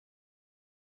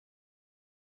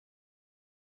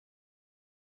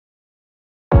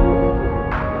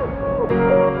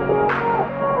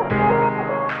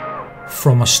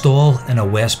From a stall in a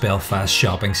West Belfast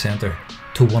shopping centre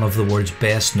to one of the world's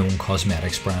best known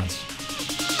cosmetics brands.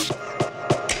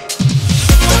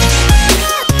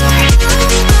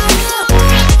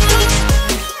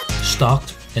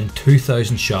 Stocked in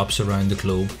 2,000 shops around the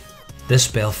globe, this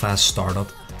Belfast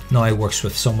startup now works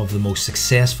with some of the most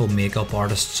successful makeup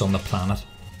artists on the planet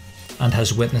and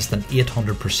has witnessed an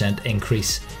 800%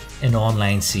 increase in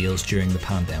online sales during the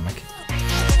pandemic.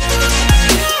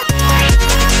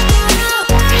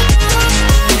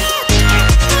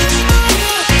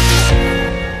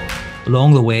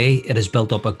 Along the way, it has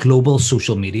built up a global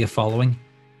social media following,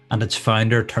 and its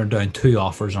founder turned down 2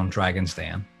 offers on Dragon's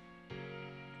Den.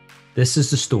 This is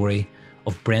the story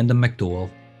of Brendan McDowell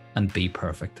and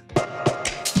BPerfect.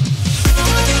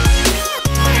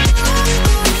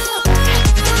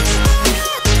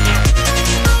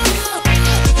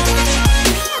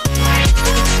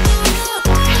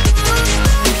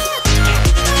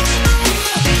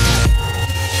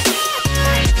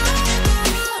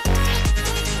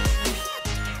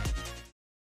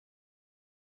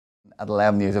 At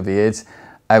 11 years of age,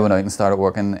 I went out and started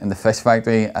working in the fish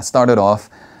factory. I started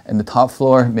off in the top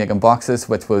floor making boxes,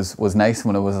 which was nice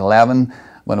when I was 11.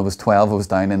 When I was 12, I was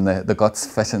down in the guts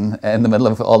fishing, in the middle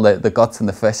of all the guts and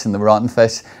the fish and the rotten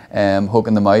fish,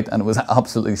 hooking them out, and it was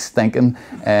absolutely stinking.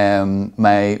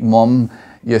 My mum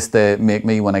used to make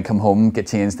me, when I come home, get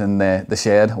changed in the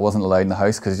shed. I wasn't allowed in the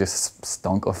house because it just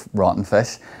stunk of rotten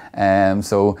fish.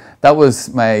 So that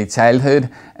was my childhood.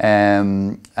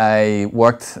 I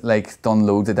worked, done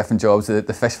loads of different jobs.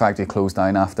 The fish factory closed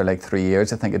down after 3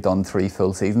 years. I think I'd done 3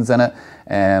 full seasons in it.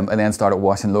 I then started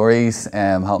washing lorries,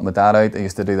 helping my dad out. I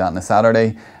used to do that on a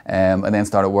Saturday. And then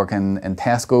started working in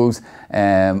Tesco's,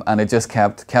 and I just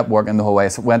kept working the whole way.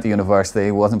 So went to university,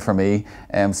 it wasn't for me.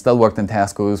 Still worked in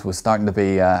Tesco's, was starting to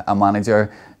be a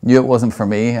manager. Knew it wasn't for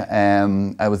me.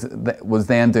 I was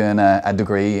then doing a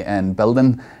degree in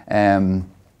building.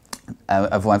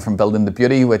 I've went from building to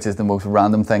beauty, which is the most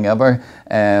random thing ever.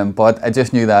 But I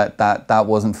just knew that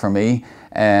wasn't for me.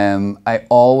 I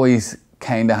always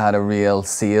kind of had a real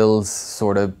sales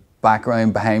sort of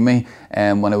background behind me.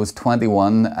 When I was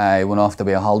 21, I went off to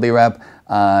be a holiday rep,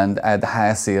 and I had the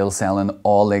highest sales selling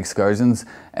all the excursions.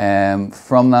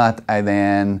 From that, I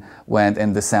then went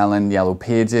into selling Yellow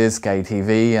Pages, Sky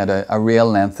TV, had a real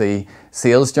lengthy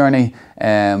sales journey.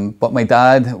 But my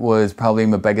dad was probably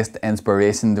my biggest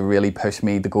inspiration to really push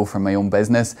me to go for my own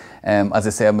business. As I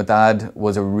said, my dad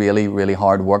was a really, really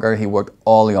hard worker. He worked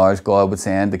all the hours God would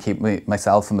send to keep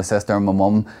myself and my sister and my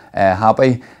mum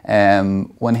happy.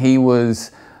 When he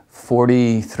was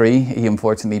 43, he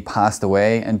unfortunately passed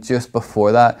away, and just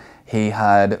before that, he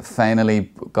had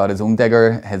finally got his own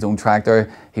digger, his own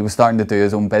tractor. He was starting to do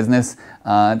his own business,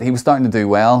 and he was starting to do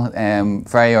well.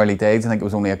 Very early days, I think it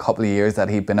was only a couple of years that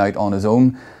he'd been out on his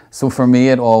own. So for me,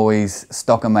 it always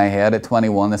stuck in my head. At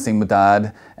 21, I seen my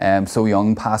dad so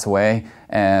young pass away.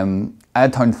 I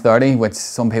had turned 30, which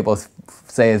some people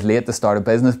say is late to start a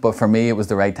business, but for me it was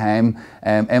the right time.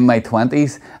 In my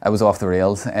 20s, I was off the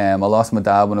rails. I lost my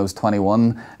dad when I was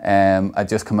 21. I'd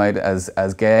just come out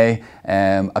as gay.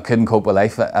 I couldn't cope with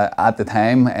life at the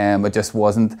time. I just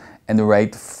wasn't in the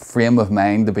right frame of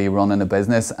mind to be running a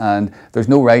business, and there's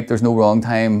no right, there's no wrong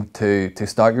time to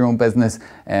start your own business.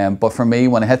 But for me,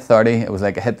 when I hit 30, it was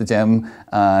like I hit the gym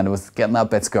and I was getting that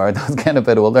bit scared. I was getting a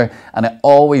bit older, and I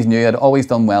always knew I'd always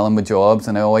done well in my jobs,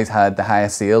 and I always had the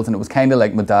highest sales. And it was kind of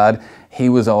like my dad. He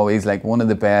was always like one of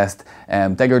the best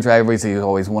digger drivers. He was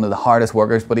always one of the hardest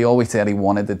workers, but he always said he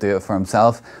wanted to do it for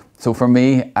himself. So for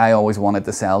me, I always wanted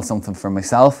to sell something for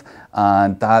myself,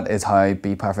 and that is how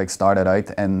BPerfect started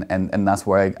out, and that's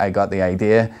where I got the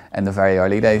idea in the very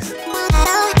early days.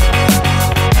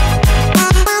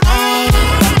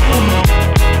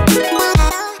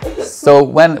 So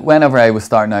whenever I was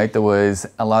starting out, there was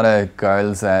a lot of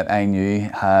girls that I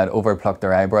knew had overplucked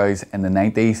their eyebrows in the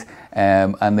 90s,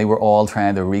 and they were all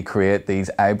trying to recreate these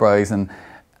eyebrows, and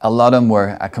a lot of them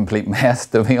were a complete mess,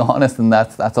 to be honest, and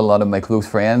that's a lot of my close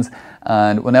friends.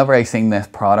 And whenever I seen this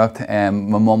product, my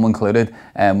mum included,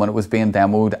 when it was being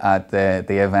demoed at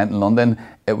the event in London,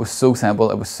 it was so simple,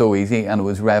 it was so easy, and it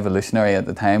was revolutionary at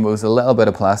the time. It was a little bit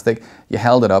of plastic, you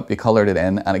held it up, you coloured it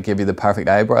in, and it gave you the perfect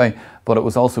eyebrow. But it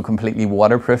was also completely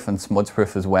waterproof and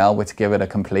smudge-proof as well, which gave it a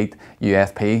complete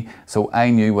USP. So I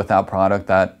knew with that product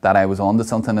that I was onto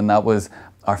something, and that was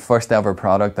our first ever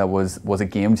product that was a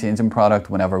game-changing product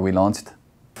whenever we launched.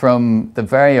 From the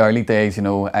very early days, you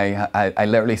know, I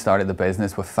literally started the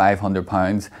business with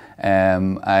 £500.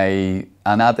 And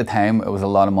at the time, it was a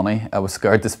lot of money. I was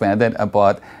scared to spend it. I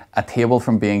bought a table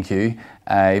from B&Q.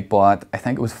 I bought, I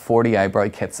think it was 40 eyebrow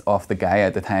kits off the guy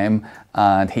at the time,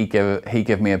 and he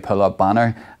gave me a pull-up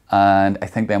banner. And I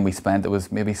think then we spent, it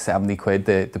was maybe 70 quid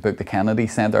to book the Kennedy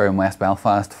Centre in West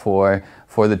Belfast for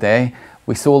the day.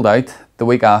 We sold out the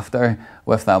week after.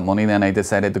 With that money, then I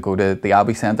decided to go to the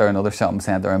Abbey Centre, another shopping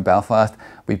centre in Belfast.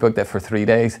 We booked it for 3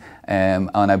 days, and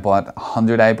I bought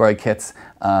 100 eyebrow kits,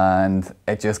 and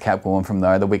it just kept going from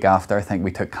there. The week after, I think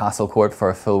we took Castlecourt for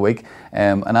a full week,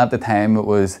 and at the time it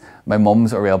was, my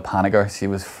mum's a real panicker. She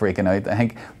was freaking out. I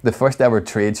think the first ever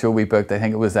trade show we booked, I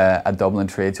think it was a Dublin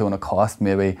trade show, and it cost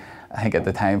maybe, I think at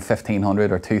the time,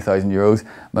 1,500 or 2,000 euros.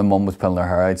 My mum was pulling her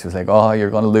hair out. She was like, oh, you're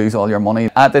going to lose all your money.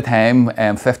 At the time,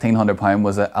 £1,500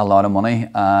 was a lot of money,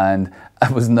 and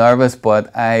I was nervous,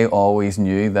 but I always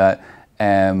knew that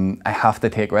I have to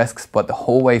take risks. But the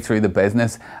whole way through the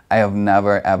business, I have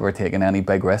never ever taken any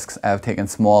big risks. I've taken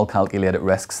small calculated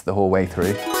risks the whole way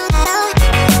through.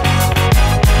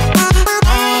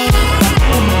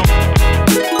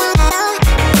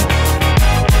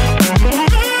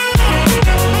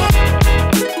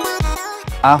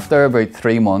 After about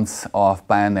 3 months of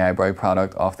buying the eyebrow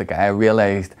product off the guy, I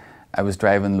realised I was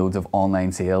driving loads of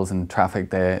online sales and traffic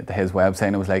to his website,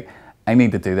 and I was like, I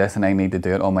need to do this, and I need to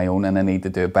do it on my own, and I need to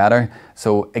do it better.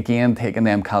 So again, taking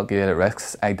them calculated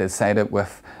risks, I decided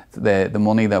with the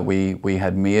money that we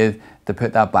had made to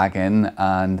put that back in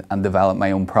and develop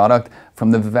my own product. From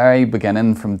the very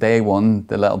beginning, from day one,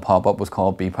 the little pop-up was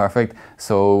called BPerfect.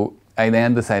 So I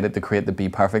then decided to create the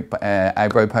BPerfect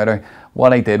eyebrow powder.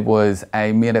 What I did was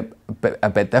I made it a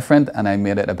bit different, and I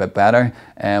made it a bit better.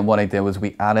 And what I did was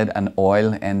we added an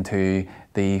oil into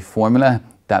the formula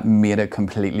that made it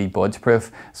completely budge-proof.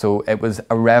 So it was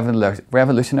a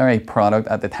revolutionary product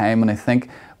at the time, and I think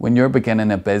when you're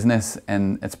beginning a business,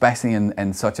 and especially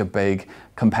in such a big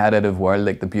competitive world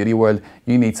like the beauty world,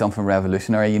 you need something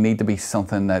revolutionary. You need to be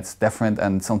something that's different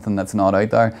and something that's not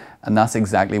out there, and that's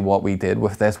exactly what we did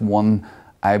with this one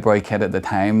eyebrow kit at the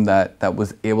time that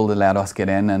was able to let us get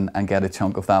in and get a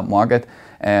chunk of that market.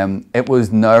 It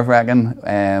was nerve-wracking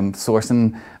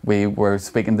sourcing. We were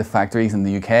speaking to factories in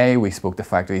the UK, we spoke to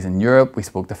factories in Europe, we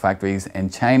spoke to factories in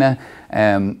China,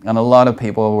 and a lot of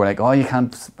people were like, oh, you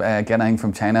can't get anything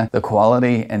from China. The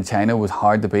quality in China was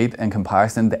hard to beat in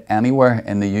comparison to anywhere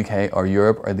in the UK or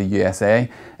Europe or the USA.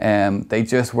 They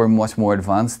just were much more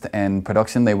advanced in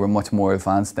production, they were much more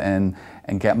advanced in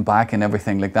getting back and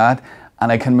everything like that.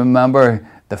 And I can remember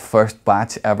the first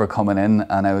batch ever coming in,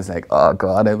 and I was like, oh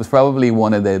God, it was probably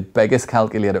one of the biggest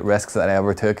calculated risks that I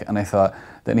ever took. And I thought,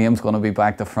 the name's going to be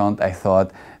back to front. I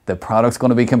thought the product's going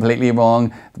to be completely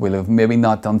wrong. We'll have maybe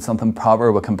not done something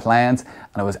proper with compliance.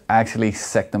 And I was actually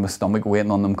sick to my stomach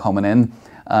waiting on them coming in.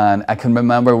 And I can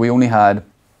remember we only had,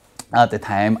 at the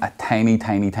time, a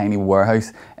tiny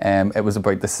warehouse. It was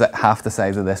about half the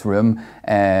size of this room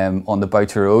on the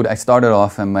Boucher Road. I started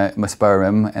off in my spare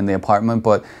room in the apartment,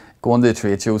 but going to the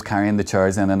trade shows, carrying the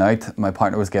chairs in and out, my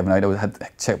partner was giving out. I had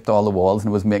chipped all the walls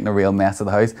and was making a real mess of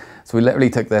the house. So we literally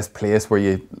took this place where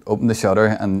you open the shutter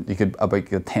and you could about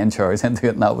get 10 chairs into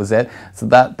it, and that was it. So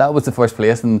that was the first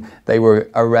place, and they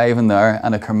were arriving there,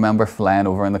 and I can remember flying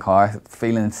over in the car,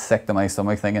 feeling sick to my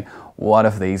stomach, thinking, what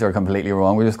if these are completely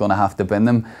wrong? We're just going to have to bin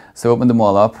them. So I opened them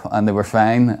all up, and they were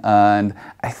fine. And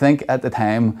I think at the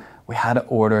time we had to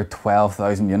order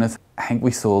 12,000 units. I think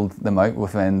we sold them out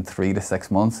within 3 to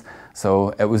 6 months.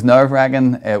 So it was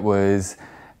nerve-wracking, it was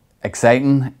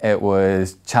exciting, it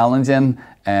was challenging,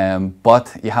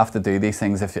 but you have to do these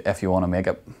things if you want to make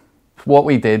it. What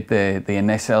we did, the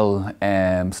initial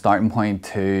starting point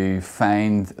to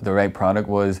find the right product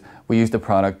was we used the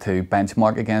product to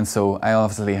benchmark against. So I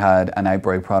obviously had an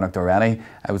eyebrow product already.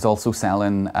 I was also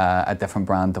selling a different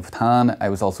brand of tan. I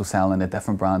was also selling a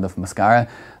different brand of mascara.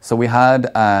 So we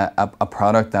had a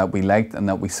product that we liked and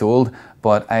that we sold,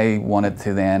 but I wanted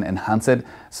to then enhance it.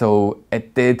 So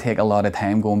it did take a lot of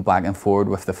time going back and forward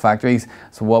with the factories.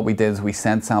 So what we did is we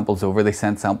sent samples over, they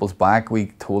sent samples back. We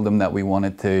told them that we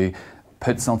wanted to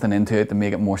put something into it to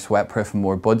make it more sweat proof and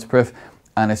more budge proof.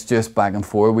 And it's just back and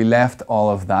forth. We left all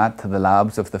of that to the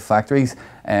labs of the factories.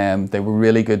 They were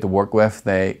really good to work with.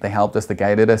 They helped us, they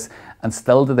guided us. And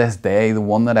still to this day, the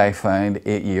one that I found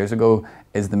 8 years ago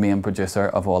is the main producer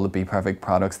of all the BPerfect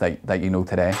products that you know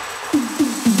today.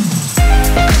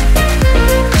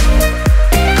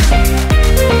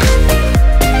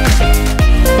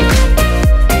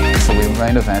 So we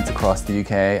ran events across the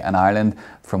UK and Ireland,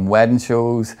 from wedding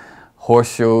shows,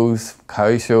 horse shows,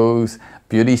 cow shows,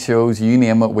 beauty shows, you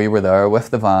name it, we were there with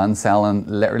the van, selling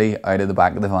literally out of the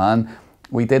back of the van.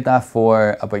 We did that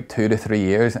for about 2 to 3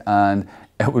 years, and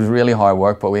it was really hard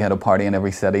work, but we had a party in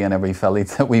every city and every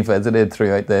village that we visited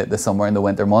throughout the summer and the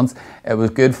winter months. It was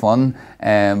good fun,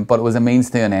 but it was a means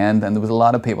to an end, and there was a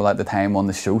lot of people at the time on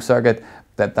the show circuit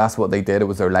that's what they did. It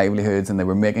was their livelihoods and they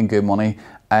were making good money.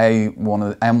 I'm one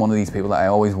of these people that I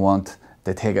always want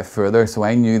to take it further, so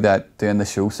I knew that doing the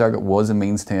show circuit was a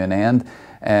means to an end.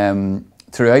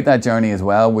 Throughout that journey as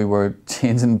well, we were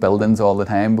changing buildings all the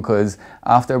time, because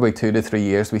after about 2 to 3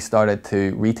 years we started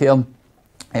to retail.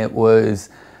 It was,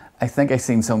 I think I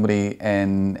seen somebody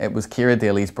it was Ciara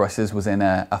Daly's Brushes was in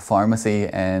a pharmacy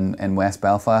in West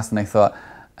Belfast, and I thought,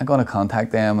 I'm going to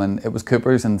contact them, and it was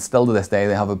Cooper's, and still to this day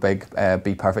they have a big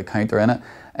BPerfect counter in it.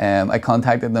 I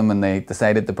contacted them and they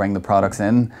decided to bring the products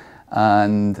in,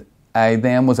 and I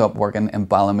then was up working in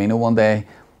Ballymena one day,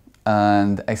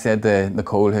 and I said to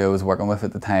Nicole, who I was working with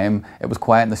at the time, it was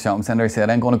quiet in the shopping centre, I said,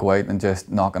 I'm going to go out and just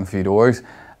knock on a few doors.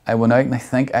 I went out and I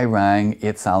think I rang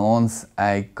 8 salons.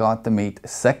 I got to meet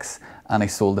 6 and I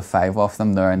sold the 5 off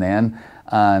them there and then.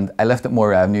 And I lifted more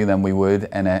revenue than we would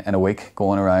in a week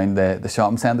going around the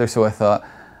shopping centre. So I thought,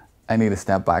 I need to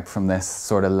step back from this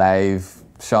sort of live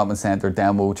shopping centre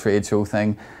demo trade show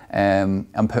thing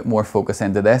and put more focus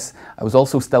into this. I was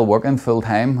also still working full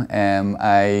time.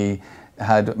 I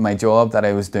had my job that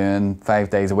I was doing 5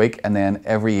 days a week, and then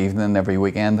every evening, every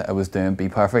weekend I was doing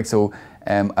BPerfect. So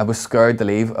I was scared to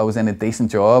leave. I was in a decent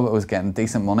job, I was getting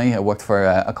decent money. I worked for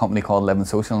a company called Living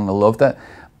Social and I loved it,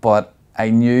 but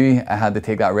I knew I had to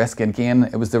take that risk. Again,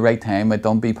 it was the right time. I'd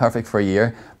done BPerfect for a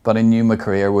year, but I knew my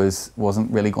career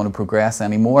wasn't really going to progress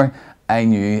anymore. I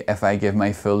knew if I give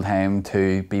my full time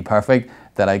to BPerfect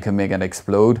that I could make it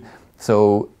explode.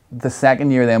 So the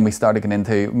second year then we started getting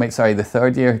into, the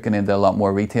third year getting into a lot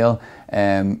more retail.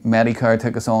 Medicare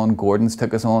took us on, Gordon's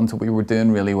took us on, so we were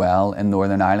doing really well in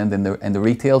Northern Ireland in the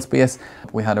retail space.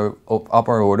 We had to up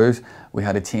our orders, we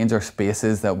had to change our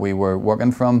spaces that we were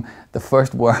working from. The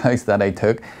first warehouse that I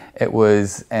took, it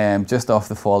was just off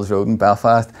the Falls Road in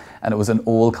Belfast, and it was an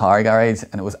old car garage,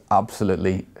 and it was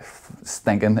absolutely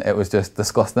stinking. It was just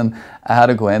disgusting. I had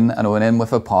to go in, and I went in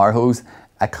with a power hose.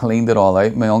 I cleaned it all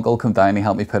out. My uncle came down, he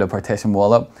helped me put a partition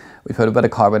wall up. We put a bit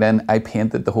of carpet in, I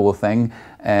painted the whole thing,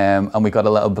 and we got a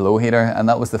little blow heater, and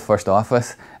that was the first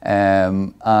office.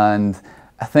 And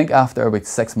I think after about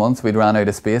 6 months we'd ran out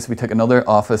of space. We took another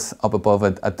office up above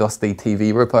a dusty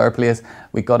TV repair place.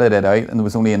 We gutted it out and there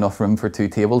was only enough room for 2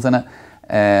 tables in it.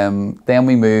 Then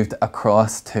we moved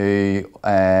across to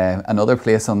another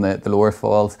place on the Lower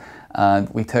Falls, and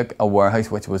we took a warehouse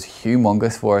which was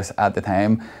humongous for us at the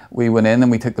time. We went in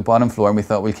and we took the bottom floor and we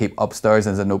thought we'll keep upstairs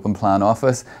as an open plan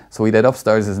office. So we did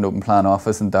upstairs as an open plan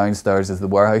office and downstairs as the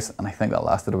warehouse, and I think that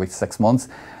lasted about 6 months.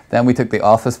 Then we took the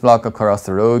office block across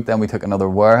the road, then we took another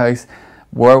warehouse.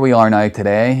 Where we are now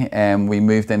today, we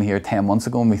moved in here 10 months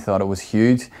ago and we thought it was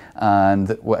huge,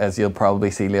 and as you'll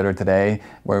probably see later today,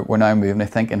 we're now moving, I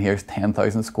think in here's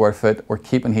 10,000 square foot. We're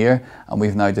keeping here, and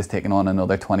we've now just taken on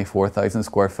another 24,000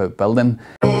 square foot building.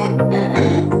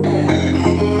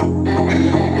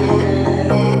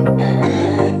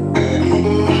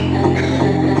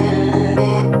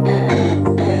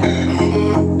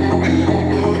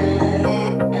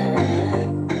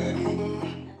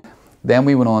 Then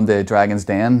we went on to Dragon's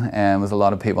Den, as a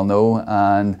lot of people know,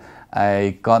 and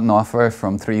I got an offer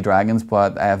from 3 Dragons,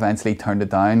 but I eventually turned it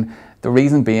down. The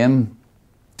reason being,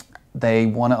 they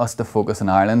wanted us to focus on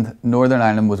Ireland. Northern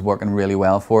Ireland was working really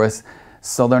well for us.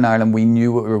 Southern Ireland, we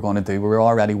knew what we were going to do. We were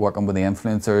already working with the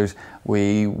influencers.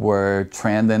 We were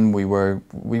trending. We were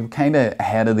kind of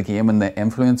ahead of the game in the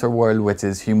influencer world, which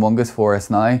is humongous for us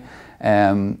now.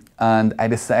 And I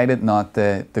decided not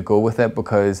to go with it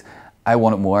because I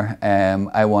wanted more.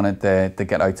 I wanted to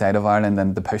get outside of Ireland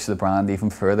and to push the brand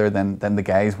even further than the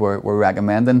guys were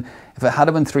recommending. If it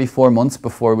had been 3-4 months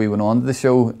before we went on to the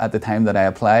show at the time that I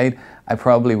applied, I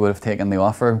probably would have taken the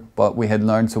offer, but we had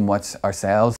learned so much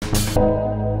ourselves.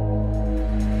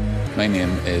 My name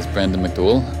is Brendan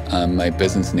McDowell and my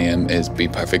business name is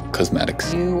BPerfect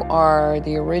Cosmetics. You are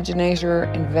the originator,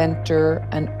 inventor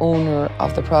and owner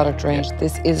of the product range.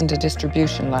 This isn't a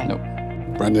distribution line. No.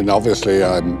 Brendan, obviously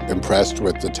I'm impressed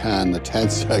with the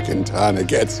 10-second tan. It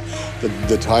gets,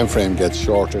 the time frame gets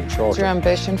shorter and shorter. What's your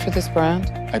ambition for this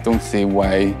brand? I don't see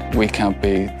why we can't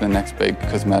be the next big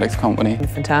cosmetics company.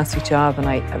 Fantastic job, and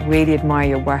I really admire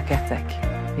your work ethic.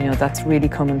 You know, that's really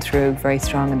coming through very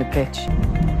strong in the pitch.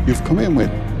 You've come in with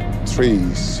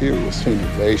 3 serious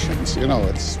innovations. You know,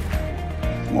 it's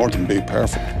more than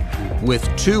BPerfect.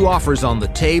 With 2 offers on the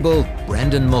table,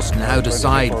 Brendan must now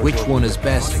decide which one is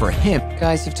best for him.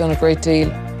 Guys, you've done a great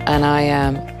deal, and I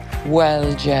am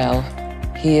well gel.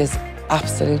 He is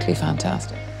absolutely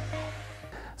fantastic.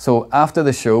 So after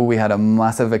the show, we had a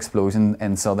massive explosion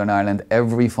in Southern Ireland.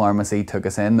 Every pharmacy took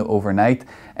us in overnight.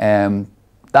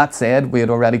 That said, we had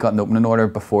already got an opening order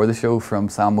before the show from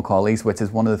Sam McCauley's, which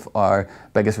is one of our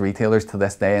biggest retailers to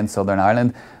this day in Southern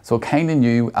Ireland. So kind of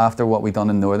knew after what we'd done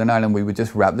in Northern Ireland, we would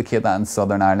just replicate that in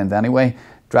Southern Ireland anyway.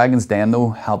 Dragon's Den though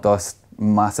helped us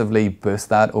massively boost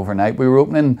that overnight. We were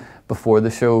opening before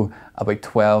the show about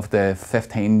 12 to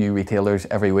 15 new retailers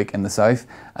every week in the south,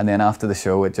 and then after the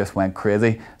show it just went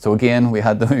crazy. So again, we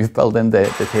had to move building to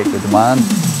take the demand.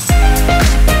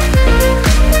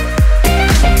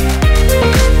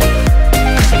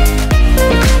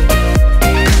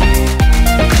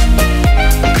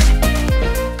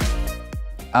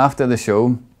 After the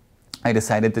show, I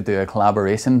decided to do a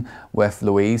collaboration with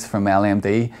Louise from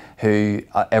LMD, who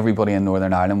everybody in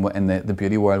Northern Ireland in the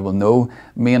beauty world will know.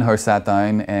 Me and her sat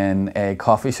down in a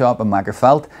coffee shop in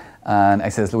Magherfelt, and I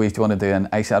says, Louise, do you want to do an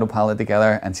eyeshadow palette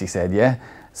together? And she said, yeah.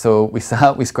 So we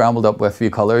scrambled up with a few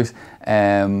colours,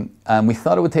 and we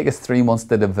thought it would take us 3 months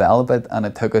to develop it, and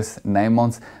it took us 9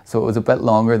 months. So it was a bit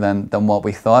longer than what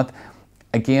we thought.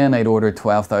 Again, I'd ordered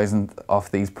 12,000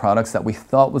 of these products that we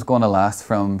thought was going to last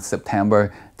from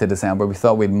September to December. We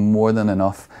thought we had more than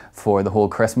enough for the whole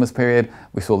Christmas period.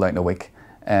 We sold out in a week.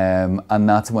 And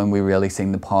that's when we really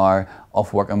seen the power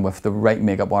of working with the right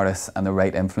makeup artists and the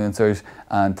right influencers.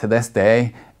 And to this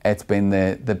day, it's been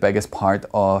the biggest part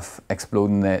of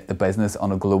exploding the business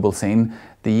on a global scene.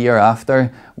 The year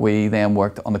after, we then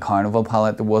worked on the Carnival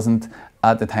palette. There wasn't,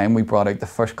 at the time, we brought out the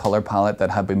first colour palette that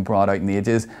had been brought out in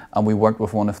ages, and we worked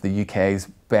with one of the UK's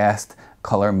best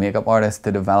colour makeup artists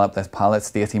to develop this palette,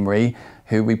 Stacey Marie,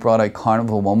 who we brought out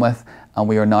Carnival 1 with, and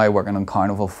we are now working on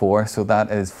Carnival 4, so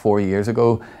that is 4 years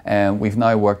ago. We've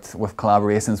now worked with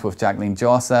collaborations with Jacqueline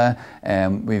Jossa,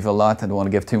 we've a lot, I don't want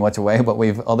to give too much away, but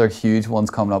we've other huge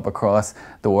ones coming up across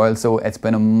the world, so it's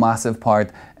been a massive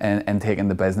part in taking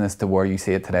the business to where you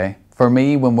see it today. For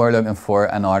me, when we're looking for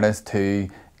an artist to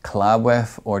collab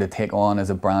with or to take on as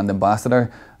a brand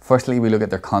ambassador, firstly we look at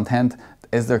their content.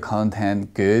 Is their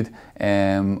content good?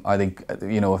 Are they,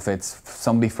 if it's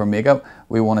somebody for makeup,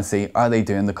 we want to see, are they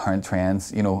doing the current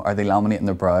trends? Are they laminating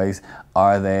their brows?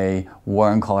 Are they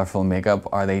wearing colourful makeup?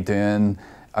 Are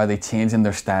they changing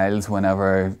their styles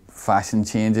whenever fashion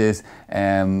changes?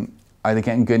 Are they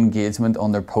getting good engagement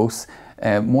on their posts?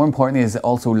 More importantly is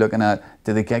also looking at,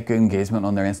 do they get good engagement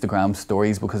on their Instagram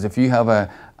stories? Because if you have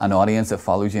an audience that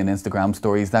follows you in Instagram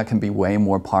stories, that can be way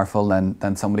more powerful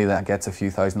than somebody that gets a few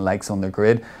thousand likes on their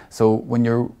grid. So when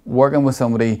you're working with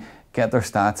somebody, get their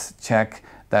stats, check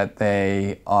that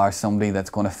they are somebody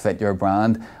that's going to fit your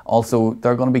brand. Also,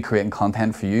 they're going to be creating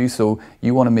content for you, so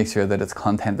you want to make sure that it's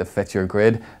content that fits your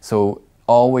grid. So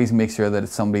always make sure that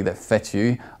it's somebody that fits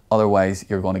you, otherwise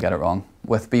you're going to get it wrong.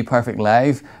 With BPerfect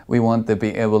Live, we want to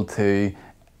be able to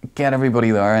get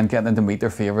everybody there and get them to meet their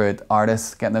favourite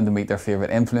artists, get them to meet their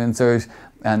favourite influencers,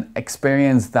 and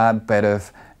experience that bit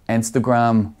of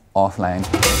Instagram offline.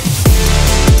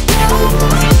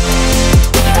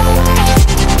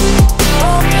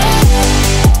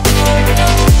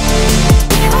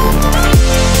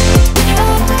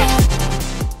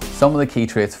 Some of the key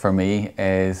traits for me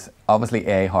is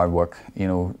obviously hard work.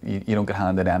 You don't get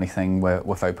handed anything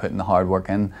without putting the hard work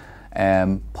in.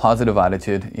 Positive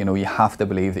attitude. You have to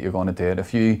believe that you're going to do it.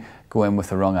 If you go in with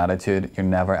the wrong attitude, you're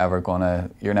never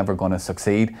gonna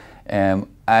succeed.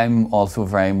 I'm also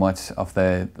very much of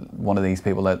one of these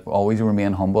people that always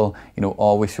remain humble.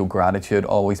 Always show gratitude.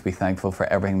 Always be thankful for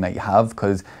everything that you have,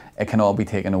 because it can all be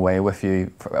taken away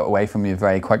from you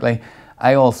very quickly.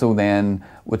 I also then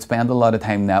would spend a lot of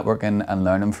time networking and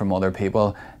learning from other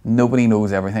people. Nobody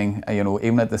knows everything.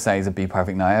 Even at the size of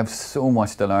BPerfect now, I have so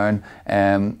much to learn.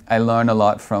 I learn a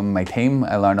lot from my team.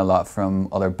 I learn a lot from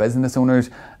other business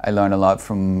owners. I learn a lot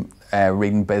from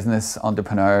reading business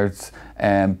entrepreneurs,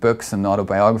 books and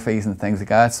autobiographies and things like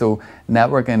that. So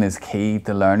networking is key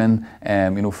to learning.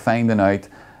 Finding out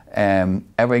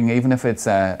everything, even if it's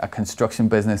a construction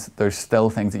business, there's still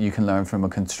things that you can learn from a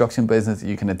construction business that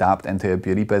you can adapt into a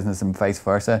beauty business and vice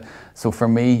versa. So for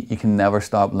me, you can never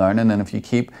stop learning, and if you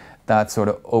keep that sort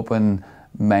of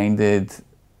open-minded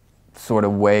sort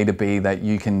of way to be, that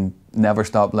you can never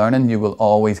stop learning, you will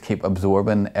always keep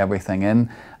absorbing everything in.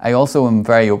 I also am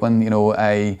very open.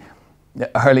 The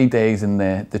early days in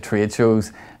the trade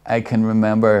shows, I can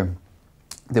remember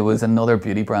there was another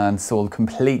beauty brand sold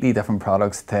completely different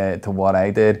products to what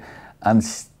I did, and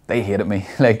they hated me.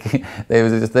 Like, there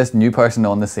was just this new person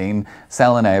on the scene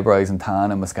selling eyebrows and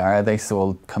tan and mascara. They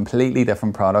sold completely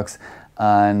different products,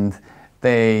 and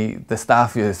the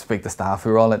staff, you speak to staff,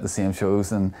 we were all at the same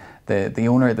shows, and the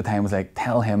owner at the time was like,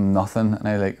 tell him nothing. And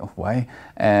I was like, oh, why?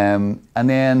 And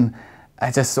then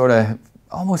I just sort of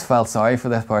almost felt sorry for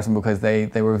this person, because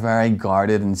they were very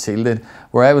guarded and shielded,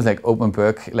 where I was like open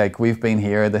book, like, we've been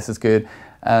here, this is good.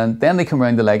 And then they come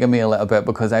around to liking me a little bit,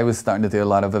 because I was starting to do a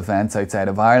lot of events outside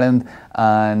of Ireland,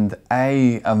 and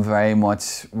I am very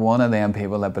much one of them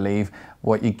people that believe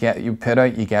what you put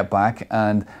out, you get back.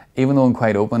 And even though I'm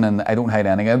quite open and I don't hide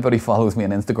anything, everybody follows me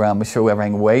on Instagram, I show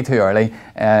everything way too early,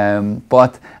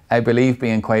 but I believe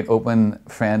being quite open,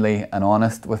 friendly and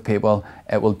honest with people,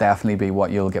 it will definitely be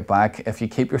what you'll get back. If you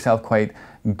keep yourself quite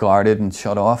guarded and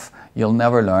shut off, you'll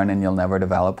never learn and you'll never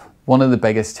develop. One of the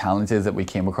biggest challenges that we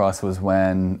came across was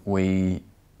when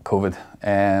COVID.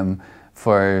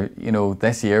 For, you know,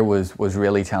 this year was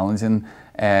really challenging.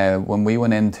 When we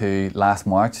went into last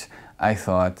March, I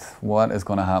thought, what is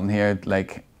going to happen here?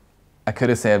 Like, I could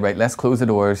have said, right, let's close the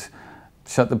doors,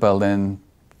 shut the building,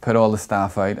 put all the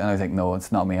staff out, and I was like, no,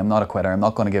 it's not me, I'm not a quitter, I'm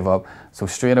not going to give up. So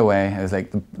straight away, I was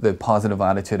like, the positive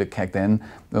attitude that kicked in.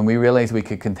 When we realised we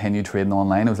could continue trading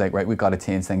online, I was like, right, we've got to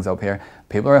change things up here.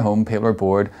 People are at home, people are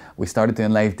bored. We started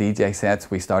doing live DJ sets,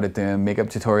 we started doing makeup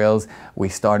tutorials, we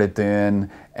started doing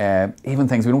even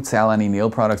things, we don't sell any nail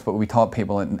products, but we taught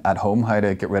people at home how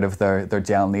to get rid of their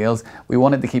gel nails. We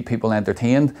wanted to keep people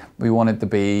entertained. We wanted to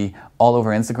be all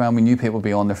over Instagram. We knew people would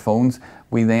be on their phones.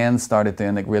 We then started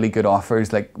doing like really good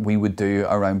offers like we would do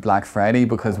around Black Friday,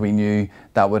 because we knew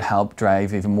that would help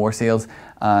drive even more sales,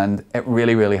 and it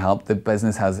really helped. The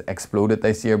business has exploded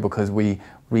this year because we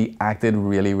reacted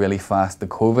really fast to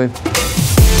COVID.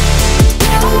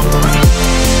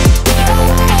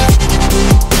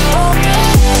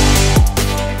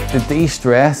 To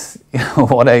de-stress, you know,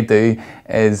 what I do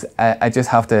is I just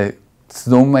have to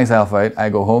zone myself out. I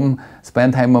go home,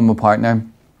 spend time with my partner.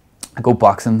 I go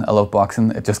boxing, I love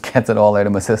boxing, it just gets it all out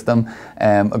of my system.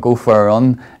 I go for a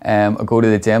run, I go to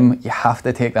the gym. You have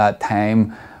to take that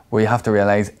time where you have to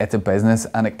realise it's a business,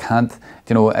 and it can't,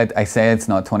 you know, I say it's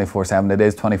not 24/7, it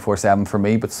is 24/7 for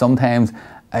me, but sometimes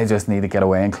I just need to get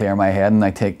away and clear my head, and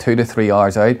I take 2 to 3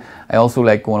 hours out. I also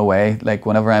like going away, like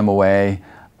whenever I'm away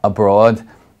abroad,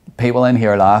 people in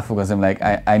here laugh because I'm like,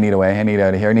 I need away, I need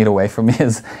out of here, I need away from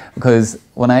this, because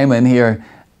when I'm in here,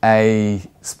 I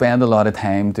spend a lot of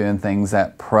time doing things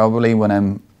that probably when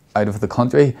I'm out of the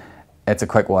country, it's a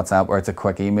quick WhatsApp or it's a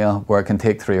quick email, where it can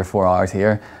take 3 or 4 hours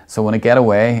here. So when I get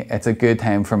away, it's a good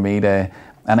time for me to,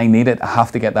 and I need it, I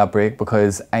have to get that break,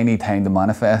 because I need time to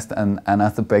manifest, and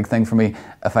that's the big thing for me.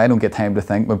 If I don't get time to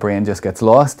think, my brain just gets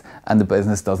lost and the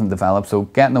business doesn't develop. So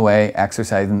getting away,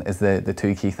 exercising is the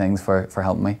 2 key things for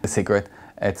helping me. The secret,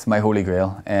 it's my holy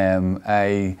grail.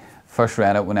 I first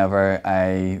read it whenever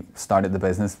I started the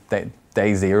business,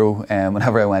 day 0,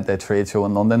 whenever I went to a trade show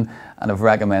in London, and I've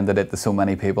recommended it to so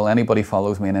many people. Anybody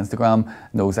follows me on Instagram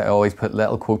knows I always put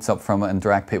little quotes up from it and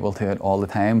direct people to it all the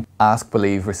time. Ask,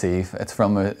 believe, receive. It's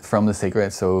from The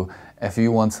Secret. So if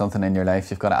you want something in your life,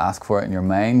 you've got to ask for it in your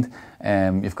mind.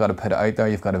 You've got to put it out there,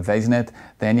 you've got to vision it.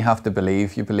 Then you have to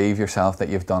believe, you believe yourself that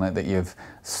you've done it, that you've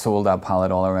sold that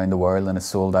palette all around the world and it's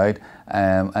sold out.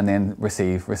 And then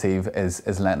receive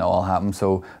is letting it all happen.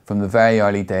 So from the very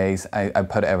early days, I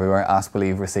put it everywhere, ask,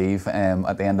 believe, receive,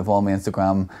 at the end of all my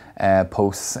Instagram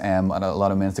posts, and a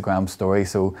lot of my Instagram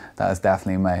stories. So that is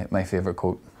definitely my favourite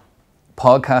quote.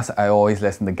 Podcast, I always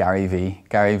listen to Gary Vee.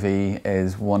 Gary Vee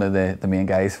is one of the main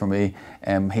guys for me.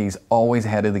 He's always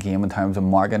ahead of the game in terms of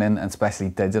marketing, and especially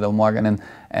digital marketing.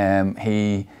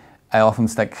 I often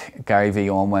stick Gary Vee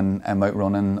on when I'm out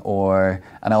running,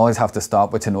 and I always have to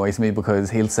stop, which annoys me, because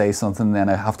he'll say something, then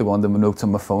I have to go into my notes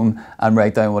on my phone and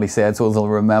write down what he said so I'll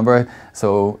remember it.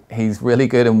 So he's really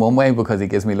good in one way because he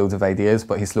gives me loads of ideas,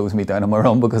 but he slows me down on my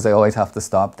run because I always have to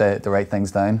stop to write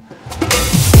things down.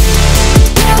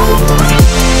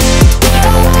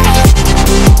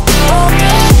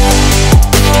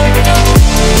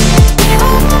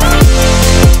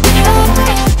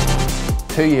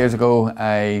 2 years ago,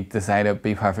 I decided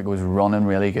BPerfect was running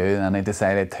really good, and I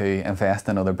decided to invest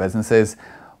in other businesses.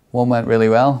 One went really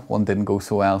well, one didn't go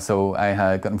so well. So I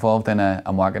had got involved in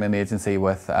a marketing agency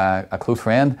with a close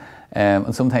friend,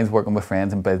 and sometimes working with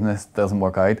friends in business doesn't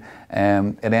work out.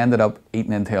 It ended up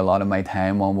eating into a lot of my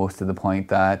time, almost to the point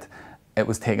that it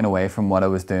was taken away from what I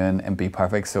was doing in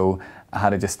BPerfect. So I had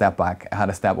to just step back, I had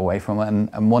to step away from it. And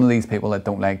I'm one of these people that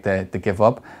don't like to give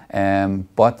up,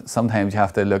 but sometimes you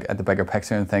have to look at the bigger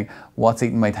picture and think, what's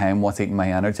eating my time, what's eating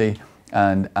my energy?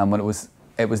 And when it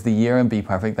was the year in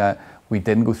BPerfect that we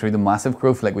didn't go through the massive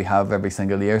growth like we have every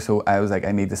single year. So I was like,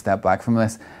 I need to step back from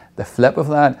this. The flip of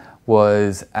that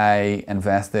was I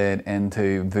invested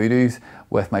into Voodoo's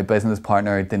with my business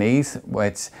partner Denise,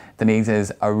 which Denise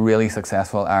is a really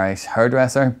successful Irish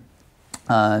hairdresser.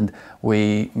 And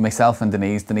myself and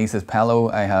Denise is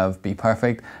Pello, I have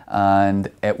BPerfect, and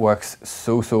it works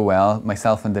so well.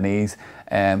 Myself and Denise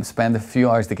spend a few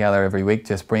hours together every week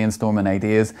just brainstorming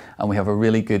ideas, and we have a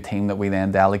really good team that we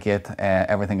then delegate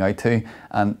everything out to,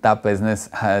 and that business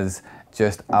has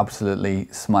just absolutely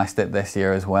smashed it this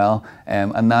year as well.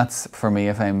 And that's, for me,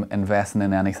 if I'm investing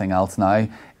in anything else now,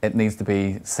 it needs to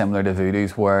be similar to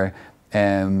Voodoo's, where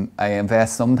I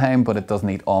invest some time, but it doesn't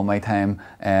eat all my time,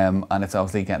 and it's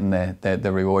obviously getting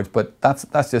the rewards. But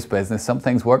that's just business. Some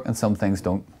things work and some things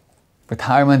don't.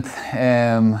 Retirement,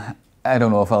 I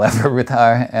don't know if I'll ever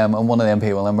retire. I'm one of them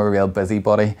people, I'm a real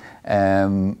busybody.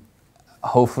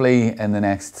 Hopefully in the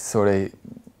next sort of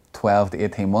 12 to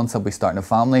 18 months I'll be starting a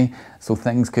family, so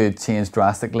things could change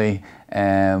drastically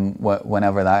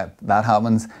whenever that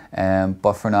happens.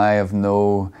 But for now I have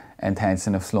no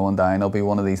intention of slowing down. I'll be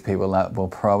one of these people that will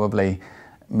probably,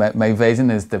 my vision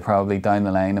is to probably down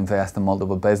the line invest in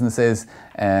multiple businesses,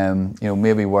 you know,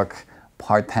 maybe work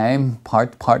part-time,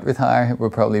 part retire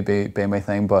would probably be my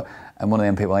thing. But I'm one of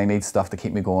them people, I need stuff to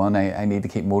keep me going. I need to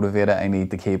keep motivated, I need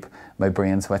to keep my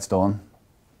brain switched on.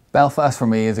 Belfast for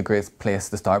me is a great place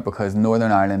to start because Northern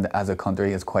Ireland as a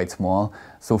country is quite small.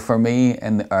 So for me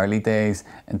in the early days,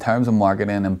 in terms of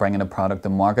marketing and bringing a product to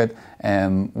market,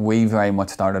 we very much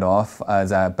started off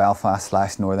as a Belfast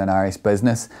 / Northern Irish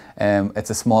business. It's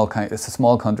a small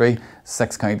country,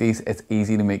 6 counties. It's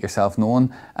easy to make yourself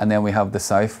known. And then we have the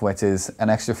south, which is an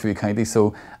extra few counties.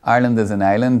 So Ireland is an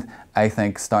island. I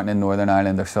think starting in Northern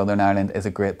Ireland or Southern Ireland is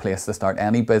a great place to start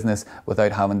any business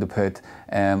without having to put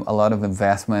a lot of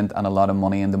investment and a lot of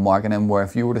money into marketing, where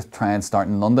if you were to try and start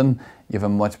in London, you have a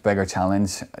much bigger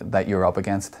challenge that you're up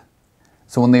against.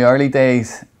 So in the early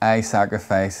days, I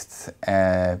sacrificed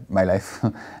my life.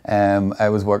 I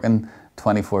was working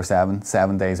 24/7,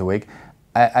 7 days a week.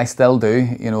 I still do,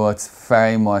 you know, it's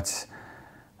very much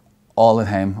all the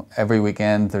time. Every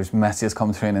weekend there's messages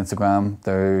coming through on Instagram,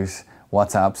 there's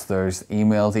WhatsApps, there's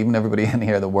emails. Even everybody in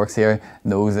here that works here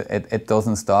knows it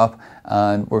doesn't stop,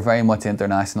 and we're very much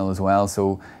international as well.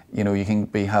 So you know, you can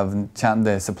be chatting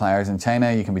to suppliers in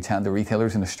China, you can be chatting to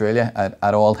retailers in Australia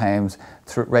at all times,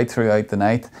 right throughout the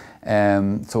night.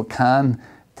 So it can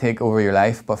take over your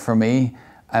life, but for me,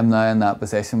 I'm now in that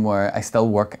position where I still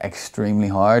work extremely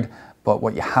hard, but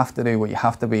what you have to do, what you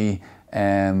have to be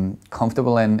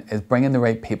comfortable in, is bringing the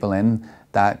right people in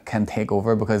that can take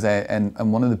over. Because in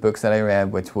one of the books that I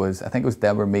read, which was, I think it was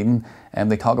Deborah Meaden,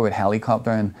 they talk about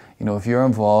helicoptering. You know, if you're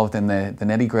involved in the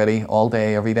nitty gritty all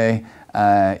day, every day,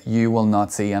 you will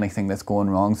not see anything that's going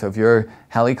wrong. So if you're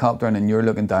helicoptering and you're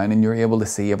looking down and you're able to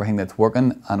see everything that's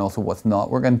working and also what's not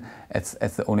working, it's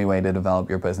the only way to develop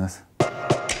your business.